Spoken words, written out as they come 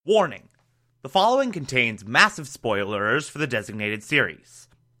Warning: the following contains massive spoilers for the designated series.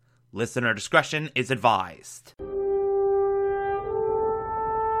 Listener discretion is advised.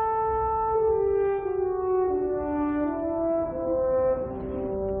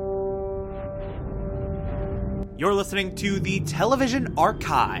 You're listening to the Television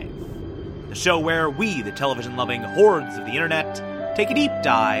Archive, the show where we, the television-loving hordes of the internet, take a deep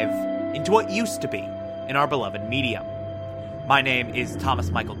dive into what used to be in our beloved medium. My name is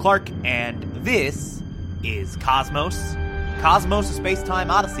Thomas Michael Clark, and this is Cosmos, Cosmos A Space-Time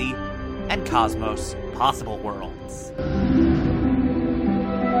Odyssey, and Cosmos Possible Worlds.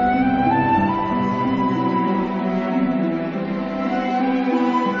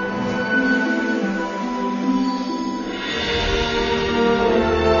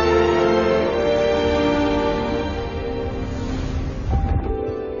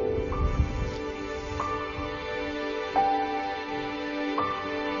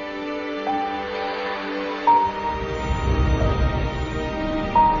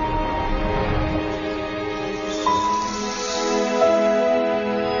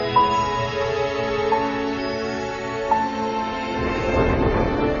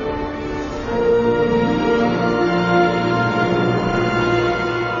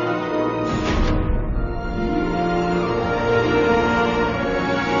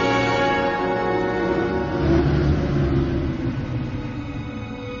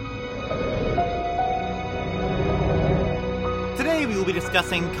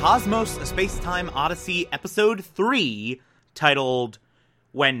 Discussing Cosmos A Space-Time Odyssey Episode 3, titled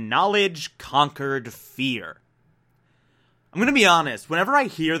When Knowledge Conquered Fear. I'm gonna be honest, whenever I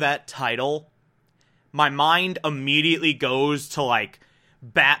hear that title, my mind immediately goes to, like,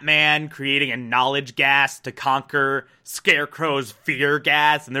 Batman creating a knowledge gas to conquer Scarecrow's fear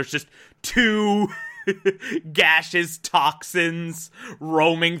gas, and there's just two gaseous toxins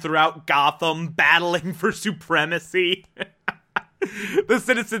roaming throughout Gotham, battling for supremacy. The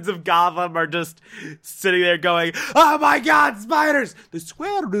citizens of Gotham are just sitting there going, "Oh my god, spiders! The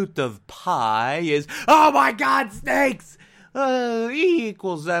square root of pi is, oh my god, snakes! E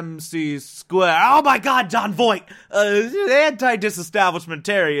equals MC square. Oh my god, John Voight!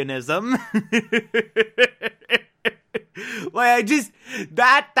 Anti-disestablishmentarianism."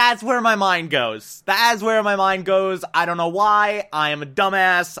 That's where my mind goes. That's where my mind goes. I don't know why. I am a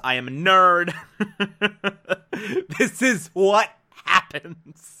dumbass. I am a nerd. This is what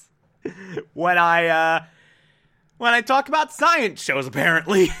happens when I talk about science shows,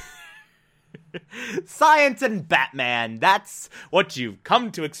 apparently. Science and Batman, that's what you've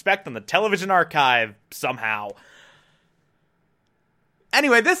come to expect on the Television Archive, somehow.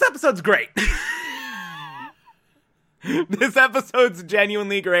 Anyway, this episode's great. This episode's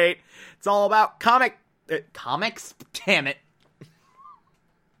genuinely great. It's all about comics? Damn it.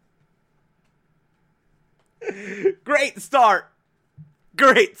 Great start.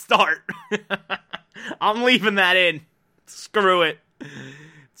 Great start. I'm leaving that in. Screw it.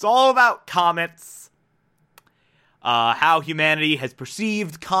 It's all about comets. How humanity has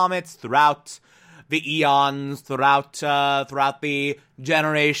perceived comets throughout the eons, throughout the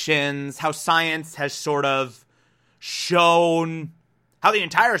generations. How science has sort of shown how the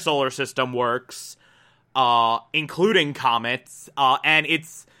entire solar system works, including comets. And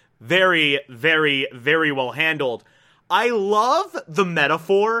it's very, very, very well handled. I love the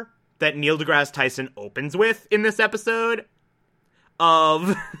metaphor that Neil deGrasse Tyson opens with in this episode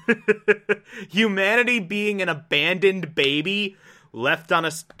of humanity being an abandoned baby left on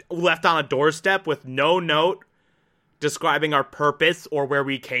a doorstep with no note describing our purpose or where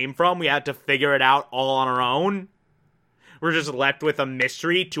we came from. We had to figure it out all on our own. We're just left with a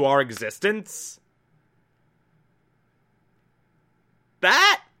mystery to our existence.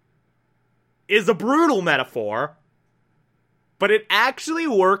 That is a brutal metaphor, but it actually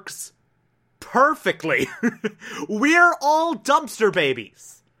works perfectly. We're all dumpster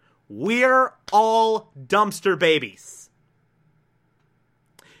babies. We're all dumpster babies.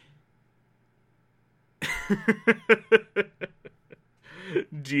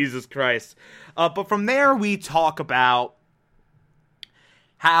 Jesus Christ. But from there, we talk about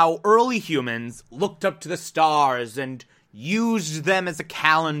how early humans looked up to the stars and used them as a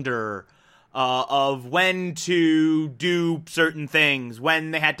calendar of when to do certain things,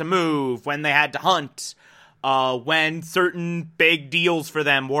 when they had to move, when they had to hunt, when certain big deals for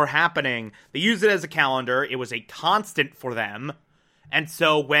them were happening. They used it as a calendar. It was a constant for them. And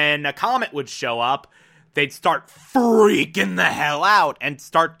so when a comet would show up, they'd start freaking the hell out and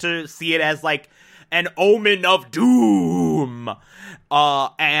start to see it as like an omen of doom.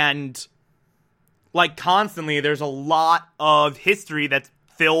 And like constantly, there's a lot of history that's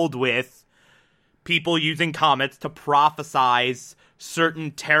filled with people using comets to prophesize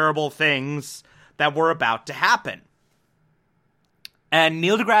certain terrible things that were about to happen. And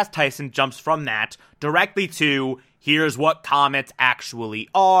Neil deGrasse Tyson jumps from that directly to, here's what comets actually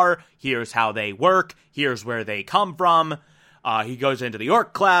are, here's how they work, here's where they come from. He goes into the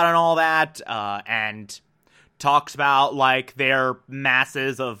Oort cloud and all that, and talks about, like, their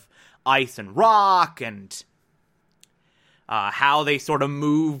masses of ice and rock, and how they sort of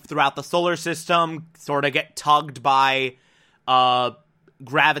move throughout the solar system, sort of get tugged by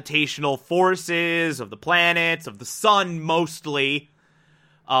gravitational forces of the planets, of the sun mostly,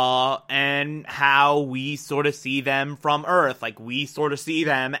 and how we sort of see them from Earth. Like, we sort of see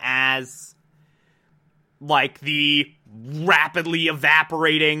them as, like, the rapidly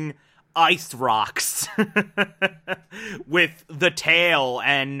evaporating ice rocks with the tail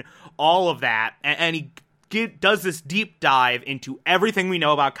and all of that. And he does this deep dive into everything we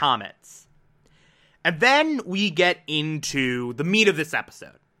know about comets. And then we get into the meat of this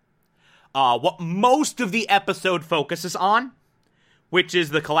episode. What most of the episode focuses on, which is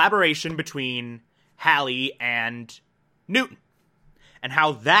the collaboration between Halley and Newton. And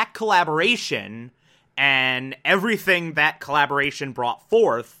how that collaboration and everything that collaboration brought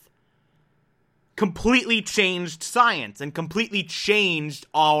forth completely changed science and completely changed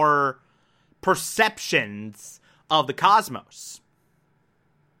our perceptions of the cosmos.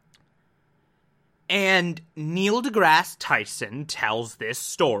 And Neil deGrasse Tyson tells this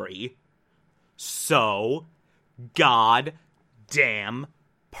story so goddamn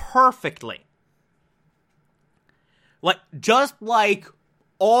perfectly. Like, just like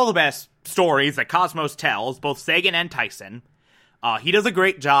all the best stories that Cosmos tells, both Sagan and Tyson, he does a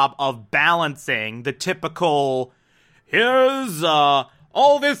great job of balancing the typical, here's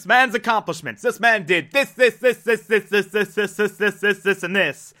all this man's accomplishments. This man did this, and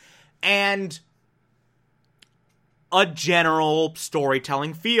this. And a general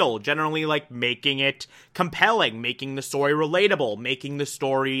storytelling feel. Generally, like, making it compelling, making the story relatable, making the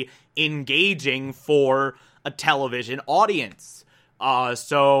story engaging for a television audience.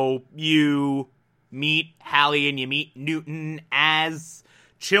 So you meet Halley and you meet Newton as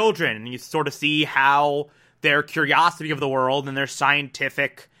children, and you sort of see how their curiosity of the world and their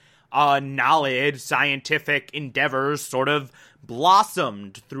scientific knowledge, scientific endeavors sort of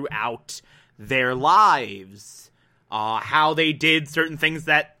blossomed throughout their lives. How they did certain things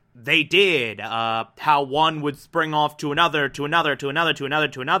that they did. How one would spring off to another, to another, to another, to another,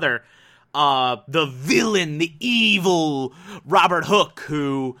 to another. The villain, the evil Robert Hooke,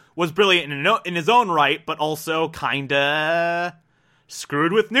 who was brilliant in his own right, but also kinda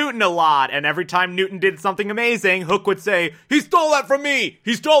screwed with Newton a lot. And every time Newton did something amazing, Hooke would say, "He stole that from me!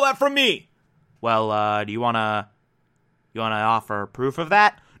 He stole that from me!" Well, do you wanna offer proof of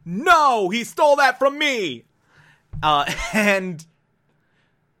that? No! He stole that from me! And,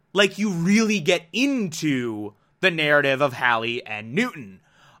 like, you really get into the narrative of Halley and Newton.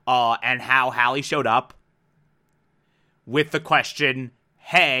 And how Halley showed up with the question,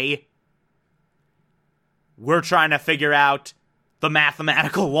 hey, we're trying to figure out the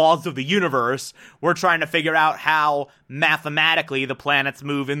mathematical laws of the universe. We're trying to figure out how mathematically the planets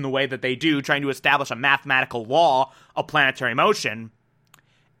move in the way that they do, trying to establish a mathematical law of planetary motion.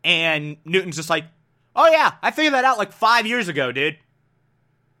 And Newton's just like, oh yeah, I figured that out like 5 years ago, dude.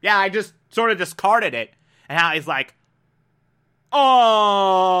 Yeah, I just sort of discarded it. And Halley's like,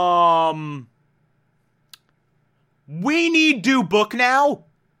 we need do book now?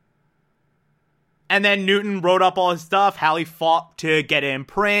 And then Newton wrote up all his stuff. Halley fought to get it in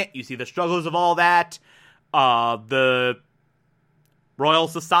print. You see the struggles of all that. The Royal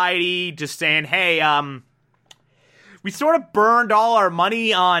Society just saying, hey, we sort of burned all our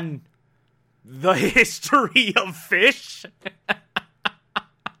money on the history of fish.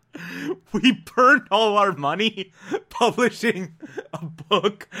 We burned all our money publishing a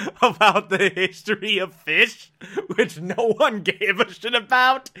book about the history of fish, which no one gave a shit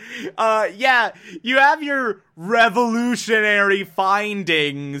about. Yeah, you have your revolutionary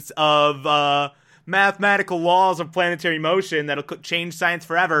findings of mathematical laws of planetary motion that'll change science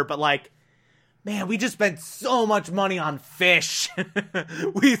forever, but, like, man, we just spent so much money on fish.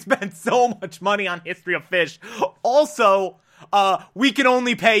 We spent so much money on history of fish. Also, we can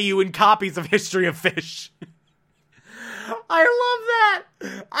only pay you in copies of History of Fish. I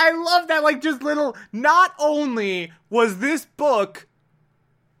love that. Like, just little, not only was this book,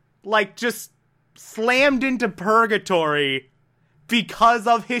 like, just slammed into purgatory because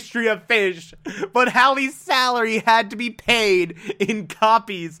of History of Fish, but Hallie's salary had to be paid in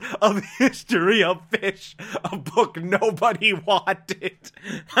copies of History of Fish, a book nobody wanted.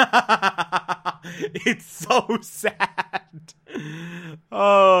 It's so sad.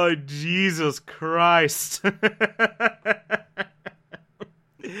 Oh, Jesus Christ. But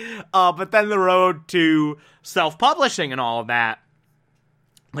then the road to self-publishing and all of that,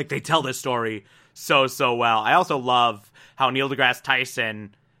 like, they tell this story so well. I also love how Neil deGrasse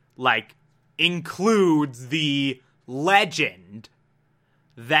Tyson, like, includes the legend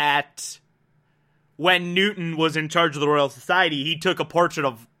that when Newton was in charge of the Royal Society, he took a portrait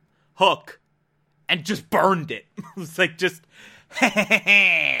of Hooke and just burned it. It's like, just,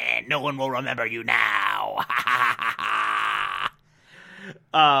 no one will remember you now.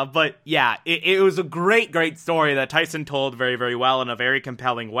 But yeah, it was a great story that Tyson told very, very well in a very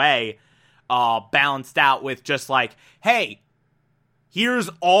compelling way, balanced out with just like, hey, here's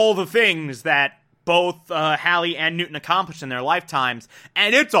all the things that both Hallie and Newton accomplished in their lifetimes,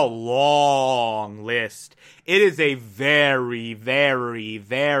 and it's a long list. It is a very, very,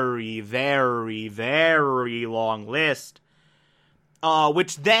 very, very, very long list,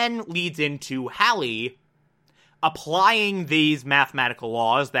 which then leads into Hallie applying these mathematical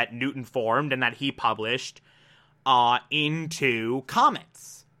laws that Newton formed and that he published into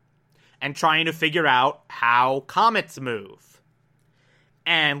comets and trying to figure out how comets move.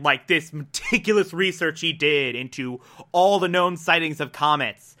 And, like, this meticulous research he did into all the known sightings of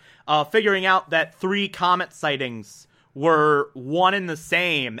comets, figuring out that 3 comet sightings were one and the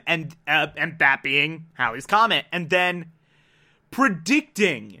same, and that being Halley's Comet, and then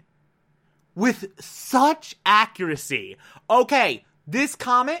predicting with such accuracy, okay, this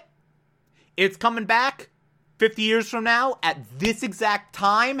comet, it's coming back 50 years from now at this exact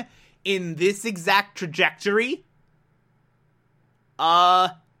time, in this exact trajectory.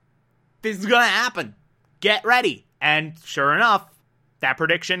 This is gonna happen. Get ready. And sure enough, that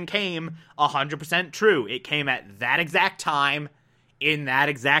prediction came 100% true. It came at that exact time, in that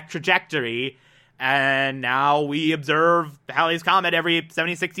exact trajectory, and now we observe Halley's Comet every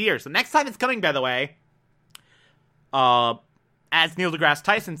 76 years. The next time it's coming, by the way, as Neil deGrasse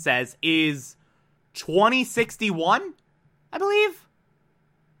Tyson says, is 2061, I believe?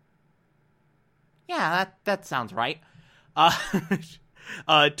 Yeah, that sounds right.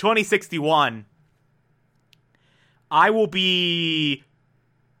 2061, I will be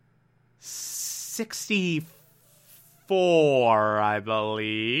 64, I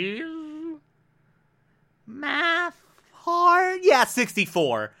believe. Math hard? Yeah,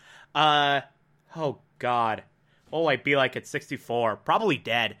 64. Oh, God. What will I be like at 64? Probably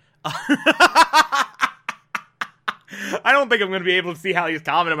dead. I don't think I'm going to be able to see Halley's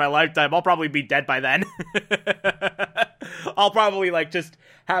Comet in my lifetime. I'll probably be dead by then. I'll probably, like, just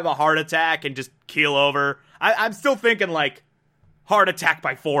have a heart attack and just keel over. I'm still thinking, like, heart attack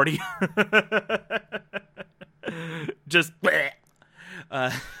by 40. Just, bleh.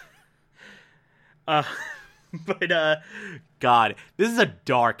 But, God, this is a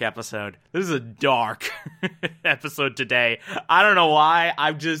dark episode. This is a dark episode today. I don't know why.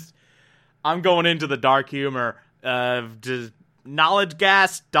 I'm going into the dark humor of just knowledge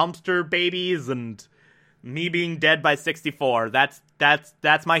gas, dumpster babies, and me being dead by 64. That's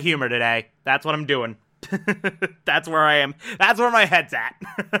my humor today. That's what I'm doing. That's where I am. That's where my head's at.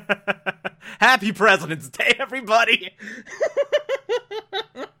 Happy President's Day, everybody.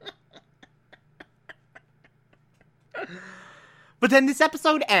 But then this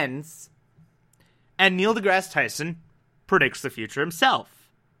episode ends, and Neil deGrasse Tyson predicts the future himself.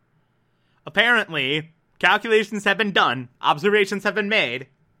 Apparently, calculations have been done, observations have been made,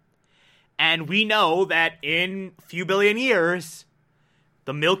 and we know that in a few billion years,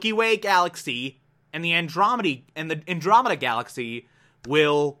 the Milky Way galaxy and the Andromeda galaxy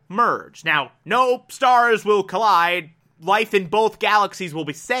will merge. Now, no stars will collide, life in both galaxies will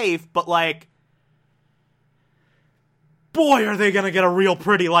be safe, but, like, boy, are they gonna get a real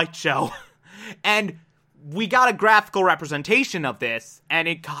pretty light show. And we got a graphical representation of this, and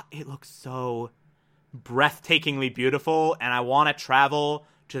it looks so breathtakingly beautiful, and I want to travel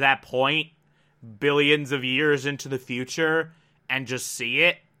to that point billions of years into the future and just see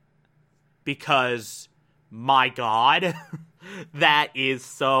it, because, my God, that is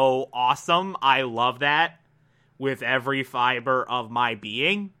so awesome. I love that with every fiber of my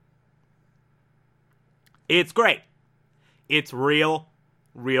being. It's great. It's real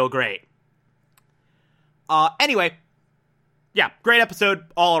great. Anyway, yeah, great episode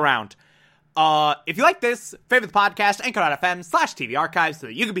all around. If you like this, favorite the podcast, Anchor.fm/TV Archives, so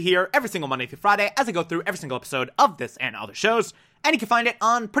that you can be here every single Monday through Friday as I go through every single episode of this and other shows. and you can find it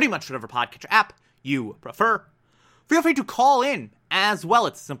on pretty much whatever podcatcher app you prefer. Feel free to call in as well.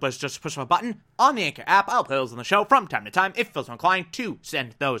 It's as simple as just push a button on the Anchor app. I'll play those on the show from time to time if it feels inclined to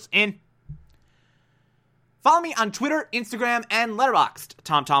send those in. Follow me on Twitter, Instagram, and Letterboxd,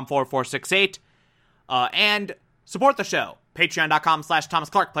 TomTom4468, and support the show. Patreon.com/Thomas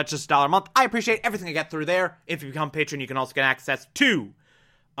Clark. Pledge just $1 a month. I appreciate everything I get through there. If you become a patron, you can also get access to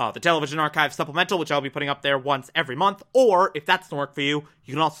the Television Archive Supplemental, which I'll be putting up there once every month. Or, if that doesn't work for you,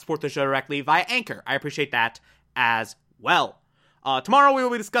 you can also support the show directly via Anchor. I appreciate that as well. Tomorrow we will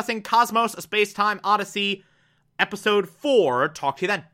be discussing Cosmos: A Space-Time Odyssey, Episode 4. Talk to you then.